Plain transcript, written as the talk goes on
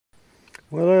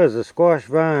Well, there's a squash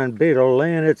vine beetle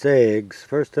laying its eggs.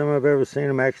 First time I've ever seen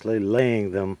them actually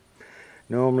laying them.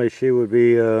 Normally she would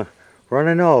be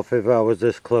running off if I was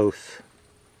this close.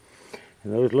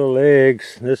 And those little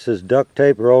eggs, this is duct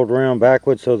tape rolled around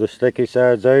backwards so the sticky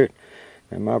side's out.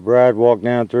 And my bride walked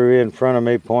down through here in front of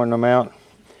me pointing them out.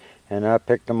 And I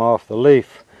picked them off the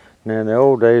leaf. Now in the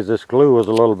old days this glue was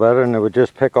a little better and it would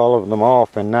just pick all of them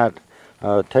off and not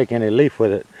take any leaf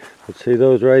with it. But see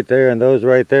those right there and those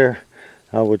right there?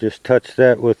 I would just touch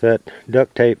that with that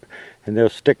duct tape and they'll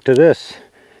stick to this.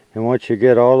 And once you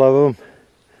get all of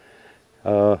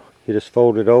them, you just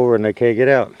fold it over and they can't get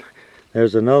out.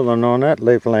 There's another one on that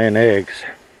leaf laying eggs.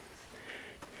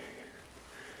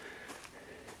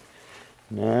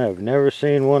 Now, I've never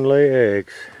seen one lay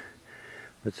eggs.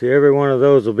 But see, every one of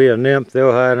those will be a nymph.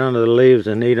 They'll hide under the leaves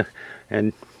and eat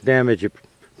and damage your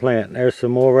plant. There's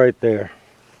some more right there.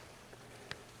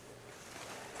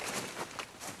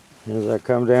 As I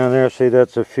come down there, see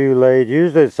that's a few laid.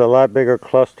 Usually it's a lot bigger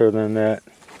cluster than that.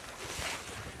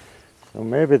 So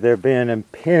maybe they're being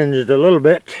impinged a little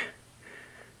bit.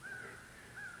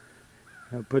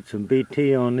 I'll put some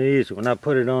BT on these when I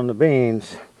put it on the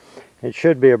beans. It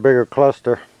should be a bigger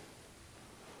cluster.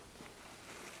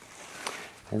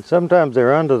 And sometimes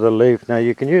they're under the leaf. Now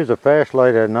you can use a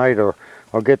flashlight at night or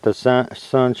get the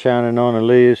sun shining on the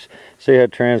leaves. See how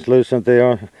translucent they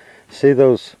are? See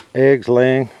those eggs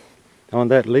laying on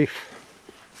that leaf?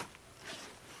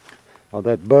 Or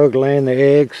that bug laying the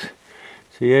eggs?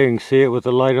 See, you can see it with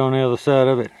the light on the other side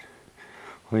of it.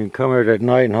 We can come here at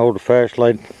night and hold the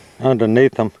flashlight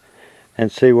underneath them and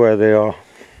see where they are.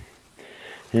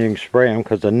 You can spray them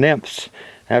because the nymphs,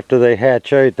 after they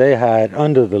hatch out, they hide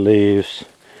under the leaves.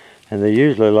 And they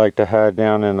usually like to hide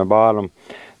down in the bottom,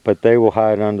 but they will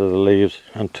hide under the leaves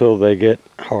until they get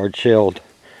hard shelled.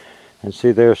 And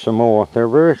see, there's some more. They're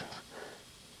very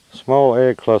small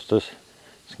egg clusters.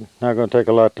 It's not going to take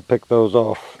a lot to pick those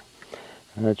off.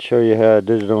 And I'd show you how I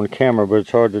did it on camera, but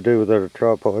it's hard to do without a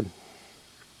tripod.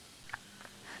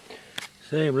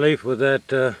 Same leaf with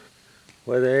that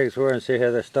where the eggs were, and see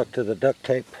how they're stuck to the duct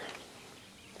tape.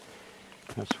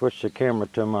 I'll switch the camera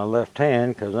to my left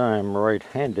hand because I am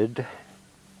right-handed.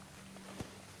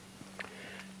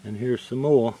 And here's some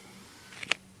more.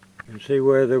 You can see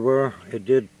where they were. It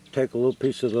did take a little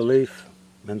piece of the leaf,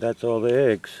 and that's all the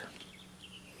eggs.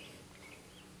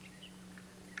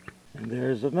 And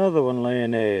there's another one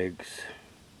laying eggs.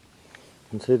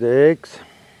 You can see the eggs?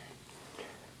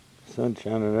 Sun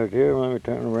shining out here. Let me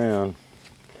turn around.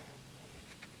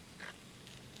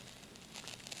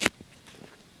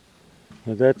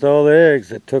 But that's all the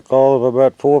eggs. It took all of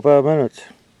about 4 or 5 minutes.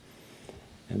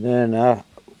 And then I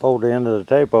fold the end of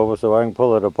the tape over so I can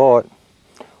pull it apart.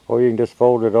 Or you can just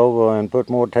fold it over and put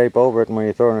more tape over it, and when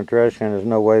you throw it in the trash can, there's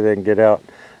no way they can get out.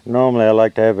 Normally I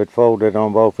like to have it folded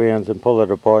on both ends and pull it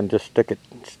apart and just stick it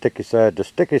sticky side to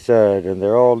sticky side, and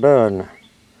they're all done.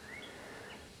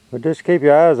 But just keep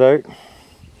your eyes out.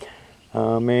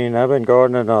 I mean, I've been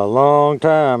gardening a long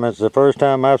time. It's the first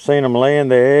time I've seen them laying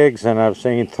the eggs, and I've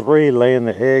seen 3 laying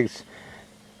the eggs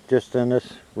just in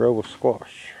this row of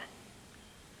squash.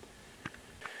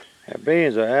 The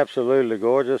beans are absolutely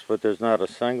gorgeous, but there's not a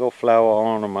single flower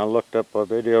on them. I looked up a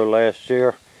video last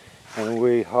year, and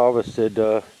we harvested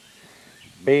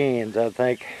beans, I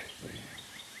think,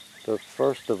 the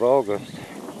 1st of August,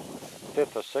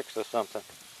 5th or 6th or something.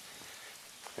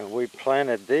 And we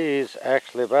planted these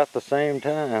actually about the same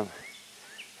time,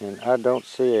 and I don't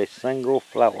see a single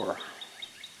flower.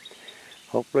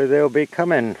 Hopefully they'll be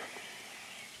coming.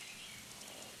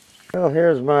 Well,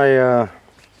 here's my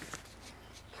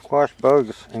squash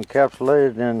bugs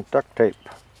encapsulated in duct tape.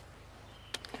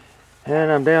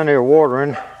 And I'm down here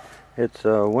watering. It's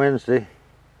Wednesday,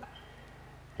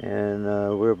 and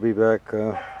we'll be back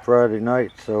Friday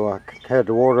night, so I had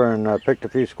to water, and I picked a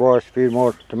few squash, a few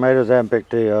more tomatoes. I haven't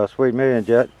picked the sweet millions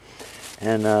yet,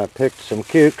 and I picked some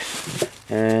cukes.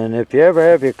 And if you ever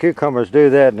have your cucumbers do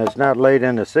that and it's not late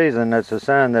in the season, that's a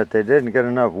sign that they didn't get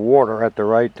enough water at the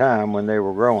right time when they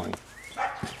were growing.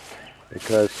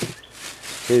 Because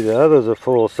see, the others are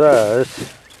full size,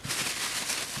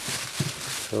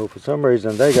 so for some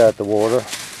reason they got the water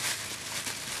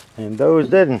and those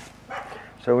didn't.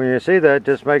 So when you see that,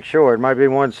 just make sure. It might be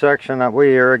one section that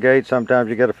we irrigate. Sometimes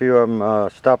you get a few of them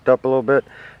stopped up a little bit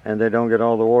and they don't get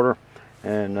all the water.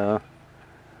 And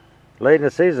late in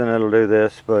the season it'll do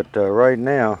this, but right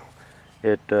now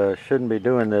it shouldn't be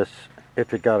doing this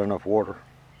if it got enough water.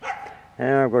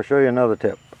 And I'm going to show you another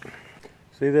tip.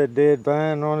 See that dead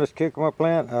vine on this cucumber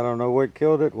plant? I don't know what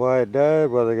killed it, why it died,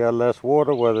 whether it got less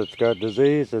water, whether it's got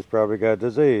disease. It's probably got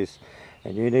disease.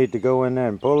 And you need to go in there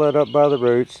and pull that up by the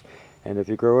roots And if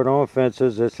you grow it on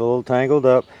fences, it's a little tangled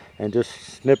up, and just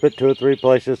snip it 2 or 3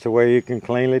 places to where you can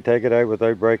cleanly take it out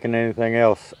without breaking anything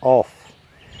else off.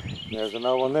 There's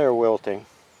another one there wilting.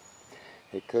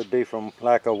 It could be from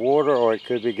lack of water, or it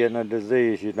could be getting a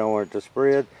disease. You don't want it to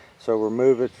spread, so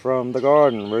remove it from the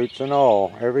garden, roots and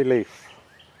all, every leaf.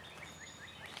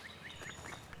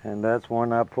 And that's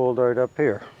one I pulled out up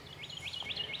here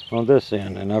on this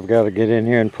end, and I've got to get in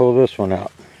here and pull this one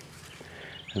out.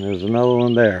 And there's another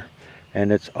one there,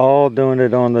 and it's all doing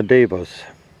it on the divas.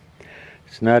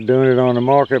 It's not doing it on the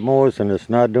market moors, and it's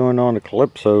not doing it on the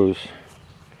calypsos.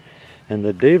 And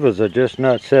the divas are just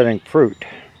not setting fruit.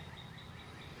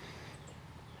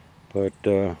 But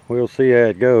we'll see how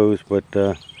it goes. But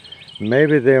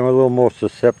maybe they're a little more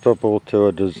susceptible to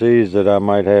a disease that I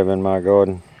might have in my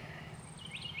garden.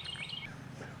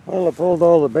 Well, I pulled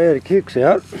all the bad cukes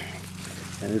out,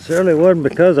 and it certainly wasn't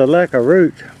because of lack of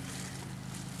root.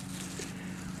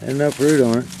 Enough root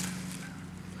on it.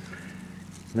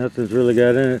 Nothing's really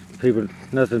got in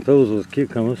it. Nothing fools with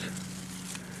cucumbers.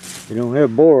 You don't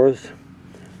have borers.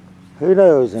 Who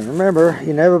knows? And remember,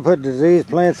 you never put diseased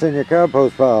plants in your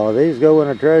compost pile. These go in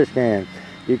a trash can.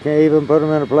 You can't even put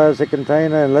them in a plastic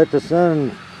container and let the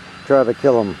sun try to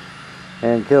kill them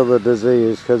and kill the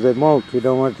disease, because it won't. You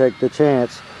don't want to take the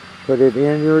chance. Put it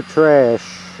in your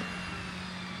trash.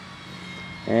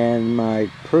 And my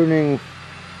pruning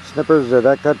snippers that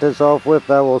I cut this off with,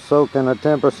 I will soak in a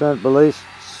 10% bleach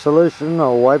solution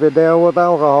or wipe it down with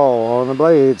alcohol on the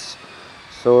blades.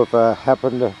 So if I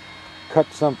happen to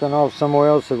cut something off somewhere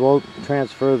else, it won't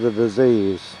transfer the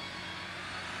disease.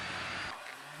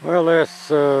 Well,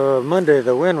 last Monday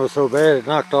the wind was so bad it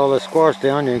knocked all this squash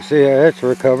down. You can see how it's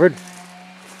recovered.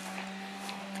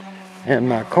 And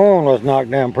my corn was knocked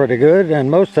down pretty good,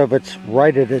 and most of it's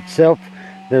righted itself.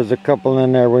 There's a couple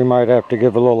in there we might have to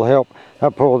give a little help. I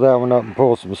pulled that one up and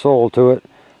pulled some soil to it.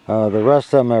 The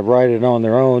rest of them have righted on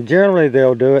their own. Generally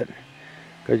they'll do it,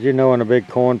 because you know in a big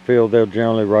cornfield they'll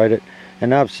generally right it.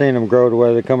 And I've seen them grow to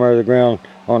where they come out of the ground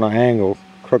on an angle,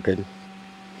 crooked.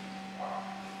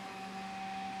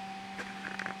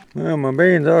 Well, my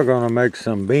beans are going to make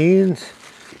some beans.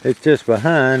 It's just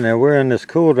behind. Now we're in this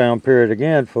cool down period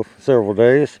again for several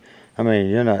days. I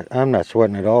mean, I'm not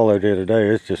sweating at all out here today.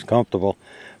 It's just comfortable.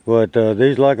 But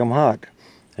these like them hot.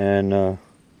 And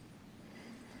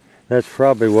that's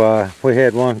probably why we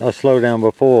had a slowdown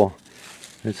before.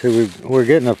 And see, we're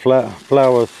getting the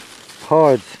flowers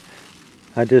pods.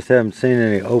 I just haven't seen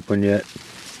any open yet.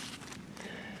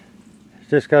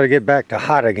 Just got to get back to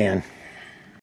hot again.